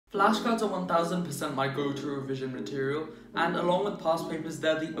Flashcards are 1000% my go-to revision material, and along with past papers,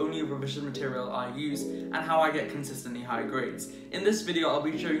 they're the only revision material I use and how I get consistently high grades. In this video, I'll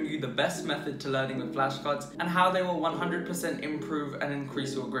be showing you the best method to learning with flashcards and how they will 100% improve and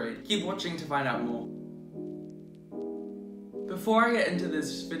increase your grade. Keep watching to find out more. Before I get into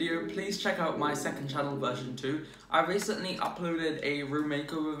this video, please check out my second channel, version2. I recently uploaded a room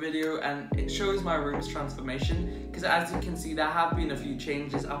makeover video and it shows my room's transformation, because as you can see there have been a few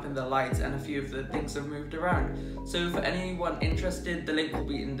changes up in the lights and a few of the things have moved around. So for anyone interested, the link will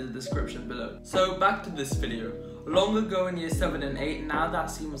be in the description below. So back to this video. Long ago in year 7 and 8, now that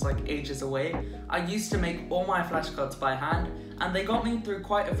seems like ages away, I used to make all my flashcards by hand, and they got me through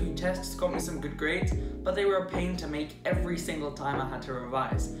quite a few tests, got me some good grades, but they were a pain to make every single time I had to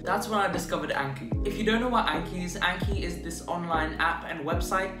revise. That's when I discovered Anki. If you don't know what Anki is this online app and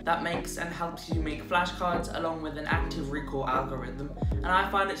website that makes and helps you make flashcards along with an active recall algorithm, and I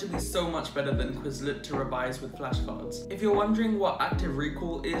find it to be so much better than Quizlet to revise with flashcards. If you're wondering what active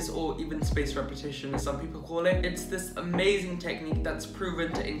recall is, or even spaced repetition as some people call it, it's this amazing technique that's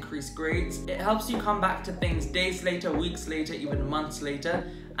proven to increase grades. It helps you come back to things days later, weeks later, even months later,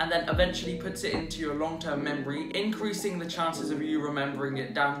 and then eventually puts it into your long-term memory, increasing the chances of you remembering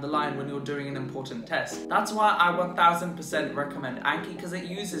it down the line when you're doing an important test. That's why I 1000% recommend Anki, because it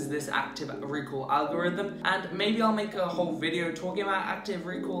uses this active recall algorithm, and maybe I'll make a whole video talking about active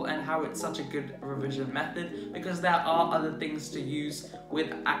recall and how it's such a good revision method, because there are other things to use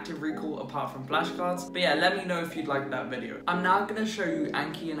with active recall apart from flashcards. But yeah, let me know if you'd like that video. I'm now going to show you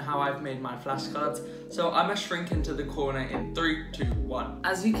Anki and how I've made my flashcards, so I'm going to shrink into the corner in 3, 2, 1.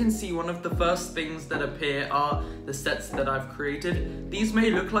 As you can see, one of the first things that appear are the sets that I've created. These may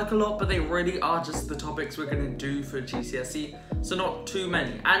look like a lot, but they really are just the topics we're going to do for GCSE, so not too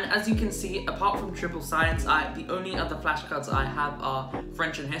many. And as you can see, apart from triple science, the only other flashcards I have are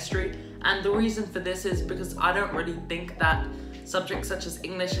French and history, and the reason for this is because I don't really think that subjects such as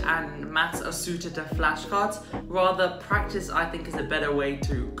English and maths are suited to flashcards. Rather, practice I think is a better way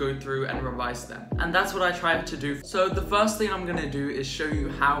to go through and revise them. And that's what I try to do. So the first thing I'm going to do is show you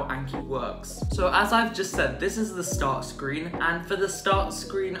how Anki works. So as I've just said, this is the start screen. And for the start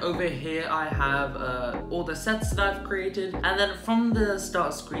screen over here, I have all the sets that I've created. And then from the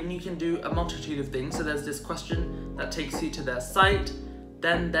start screen, you can do a multitude of things. So there's this question that takes you to their site.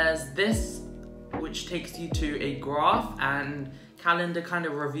 Then there's this, which takes you to a graph and calendar kind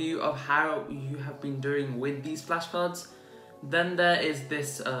of review of how you have been doing with these flashcards. Then there is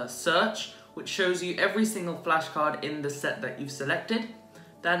this search, which shows you every single flashcard in the set that you've selected.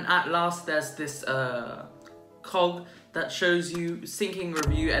 Then at last there's this cog that shows you syncing,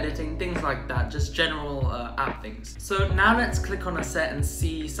 review, editing, things like that, just general app things. So now let's click on a set and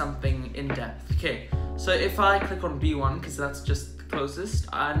see something in depth. Okay, so if I click on B1, because that's just the closest,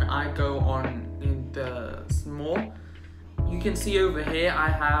 and I go on in the more, you can see over here I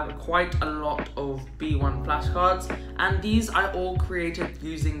have quite a lot of B1 flashcards, and these I all created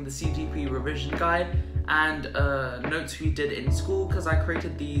using the CGP revision guide and notes we did in school, because I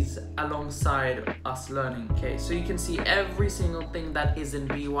created these alongside us learning. Okay, so you can see every single thing that is in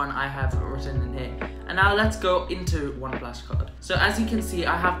B1 I have written in here. And now let's go into one flashcard. So as you can see,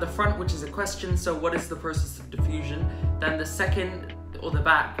 I have the front, which is a question, so what is the process of diffusion? Then the second, or the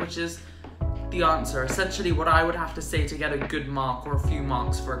back, which is the answer, essentially what I would have to say to get a good mark or a few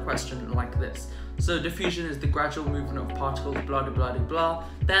marks for a question like this. So diffusion is the gradual movement of particles, blah, blah, blah, blah.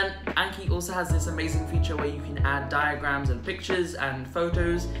 Then Anki also has this amazing feature where you can add diagrams and pictures and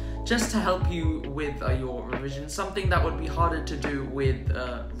photos just to help you with your revision, something that would be harder to do with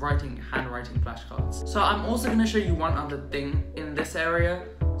handwriting flashcards. So I'm also going to show you one other thing in this area.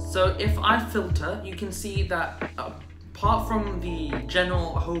 So if I filter, you can see that apart from the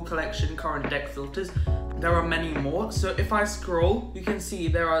general whole collection current deck filters, there are many more. So if I scroll, you can see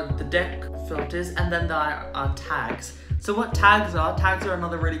there are the deck filters, and then there are tags. So what tags are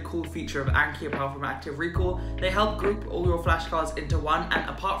another really cool feature of Anki apart from active recall. They help group all your flashcards into one, and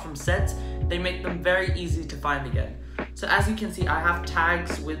apart from sets, they make them very easy to find again. So as you can see, I have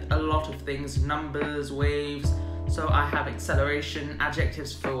tags with a lot of things, numbers, waves. So I have acceleration,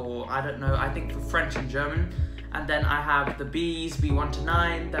 adjectives for, I don't know, I think for French and German. And then I have the B's, B1 to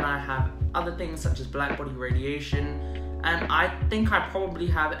 9, then I have other things such as black body radiation, and I think I probably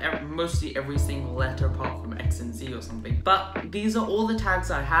have mostly every single letter apart from X and Z or something. But these are all the tags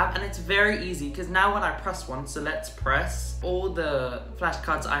I have, and it's very easy because now when I press one, so let's press all the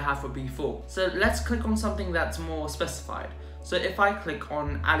flashcards I have for B4. So let's click on something that's more specified. So if I click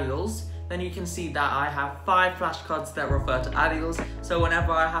on alleles, then you can see that I have 5 flashcards that refer to alleles. So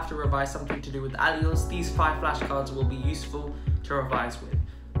whenever I have to revise something to do with alleles, these 5 flashcards will be useful to revise with.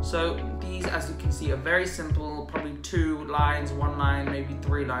 So these, as you can see, are very simple, probably 2 lines, 1 line, maybe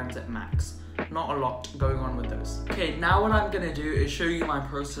 3 lines at max. Not a lot going on with those. Okay, now what I'm gonna do is show you my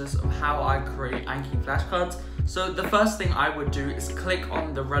process of how I create Anki flashcards. So the first thing I would do is click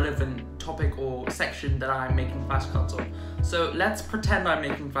on the relevant topic or section that I'm making flashcards on. So let's pretend I'm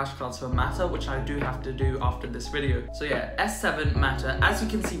making flashcards for matter, which I do have to do after this video. So yeah, S7 matter. As you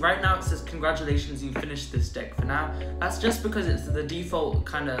can see right now, it says congratulations, you finished this deck for now. That's just because it's the default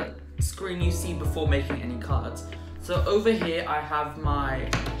kind of screen you see before making any cards. So over here I have my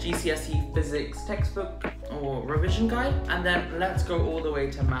Gcse physics textbook or revision guide, and then let's go all the way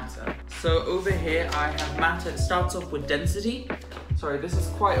to matter. So over here I have matter. It starts off with density. Sorry, this is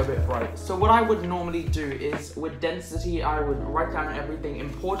quite a bit bright. So what I would normally do is with density, I would write down everything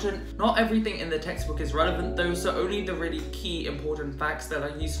important. Not everything in the textbook is relevant though, so only the really key important facts that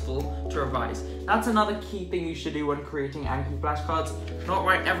are useful to revise. That's another key thing you should do when creating Anki flashcards. Not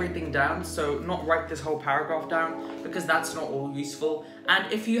write everything down, so not write this whole paragraph down, because that's not all useful.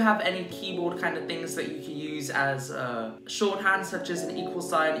 And if you have any keyboard kind of things that you can use as shorthand, such as an equal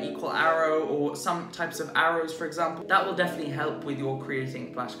sign, equal arrow, or some types of arrows, for example, that will definitely help with your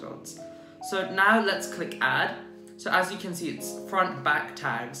creating flashcards. So now let's click add. So as you can see, it's front, back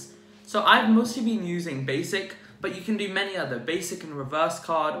tags. So I've mostly been using basic, but you can do many other basic and reverse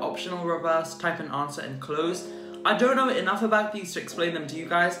card, optional reverse, type and answer, and close. I don't know enough about these to explain them to you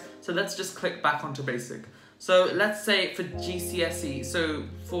guys, so let's just click back onto basic. So let's say for Gcse, so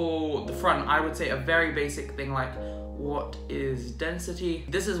for the front, I would say a very basic thing like, what is density?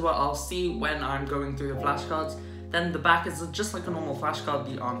 This is what I'll see when I'm going through the flashcards. Then the back is just like a normal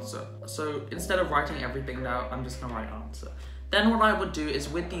flashcard, the answer. So instead of writing everything down, I'm just gonna write answer. Then what I would do is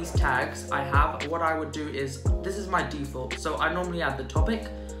with these tags what I would do is, this is my default. So I normally add the topic.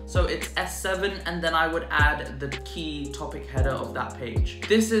 So it's S7, and then I would add the key topic header of that page.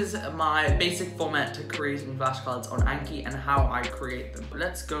 This is my basic format to creating flashcards on Anki and how I create them.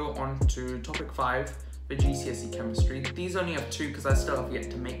 Let's go on to topic 5 for Gcse chemistry. These only have 2 because I still have yet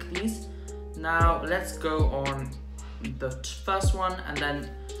to make these. Now let's go on the first one, and then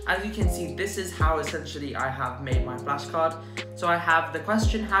as you can see, this is how essentially I have made my flashcard. So I have the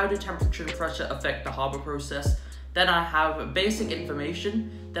question, how do temperature and pressure affect the Haber process? Then I have basic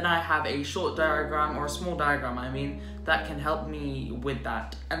information. Then I have a short diagram, or a small diagram I mean, that can help me with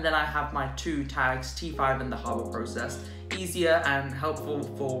that. And then I have my 2 tags, T5 and the Haber process. Easier and helpful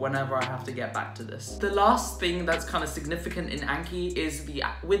for whenever I have to get back to this. The last thing that's kind of significant in Anki is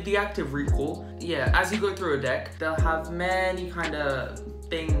with the active recall. Yeah, as you go through a deck, they'll have many kind of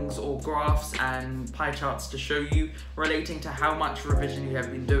things or graphs and pie charts to show you relating to how much revision you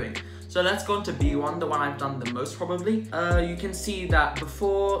have been doing. So let's go on to B1, the one I've done the most probably. You can see that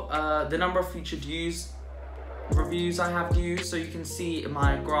before the number of featured reviews I have to use, so you can see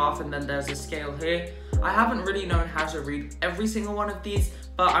my graph, and then there's a scale here. I haven't really known how to read every single one of these,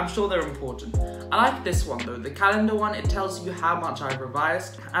 but I'm sure they're important. I like this one though, the calendar one. It tells you how much I've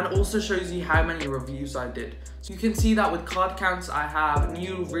revised and also shows you how many reviews I did. So you can see that with card counts, I have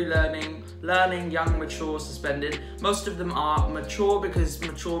new, relearning, learning, young, mature, suspended. Most of them are mature, because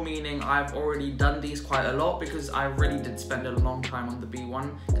mature meaning I've already done these quite a lot, because I really did spend a long time on the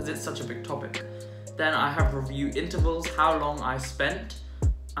B1 because it's such a big topic. Then I have review intervals, how long I spent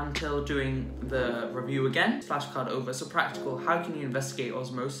until doing the review again. Flashcard over, so practical, how can you investigate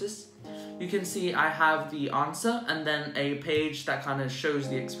osmosis? You can see I have the answer, and then a page that kind of shows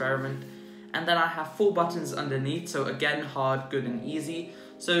the experiment. And then I have 4 buttons underneath, so again, hard, good, and easy.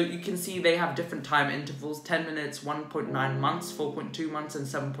 So you can see they have different time intervals, 10 minutes, 1.9 months, 4.2 months, and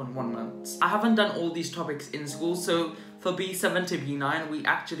 7.1 months. I haven't done all these topics in school, so for B7 to B9, we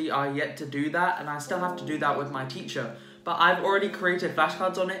actually are yet to do that, and I still have to do that with my teacher. But I've already created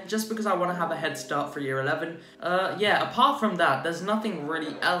flashcards on it just because I want to have a head start for year 11. Yeah, apart from that, there's nothing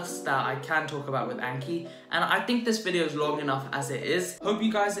really else that I can talk about with Anki, and I think this video is long enough as it is. Hope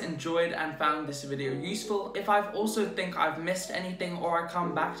you guys enjoyed and found this video useful. If I've also think I've missed anything, or I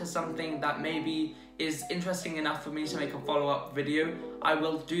come back to something that maybe is interesting enough for me to make a follow-up video, I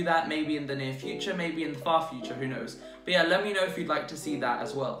will do that maybe in the near future, maybe in the far future, who knows. But yeah, let me know if you'd like to see that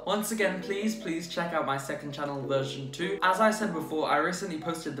as well. Once again, please check out my second channel, version 2. As I said before, I recently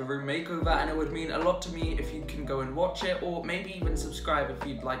posted the room makeover, and it would mean a lot to me if you can go and watch it, or maybe even subscribe if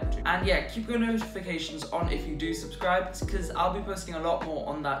you'd like to. And yeah, keep your notifications on if you do subscribe, because I'll be posting a lot more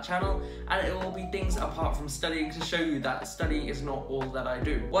on that channel, and it will be things apart from studying to show you that studying is not all that I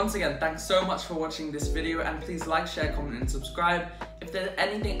do. Once again, thanks so much for watching this video, and please like, share, comment, and subscribe. If there's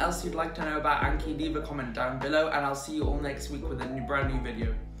anything else you'd like to know about Anki, leave a comment down below, and I'll see you all next week with a brand new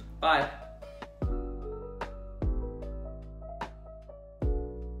video. Bye!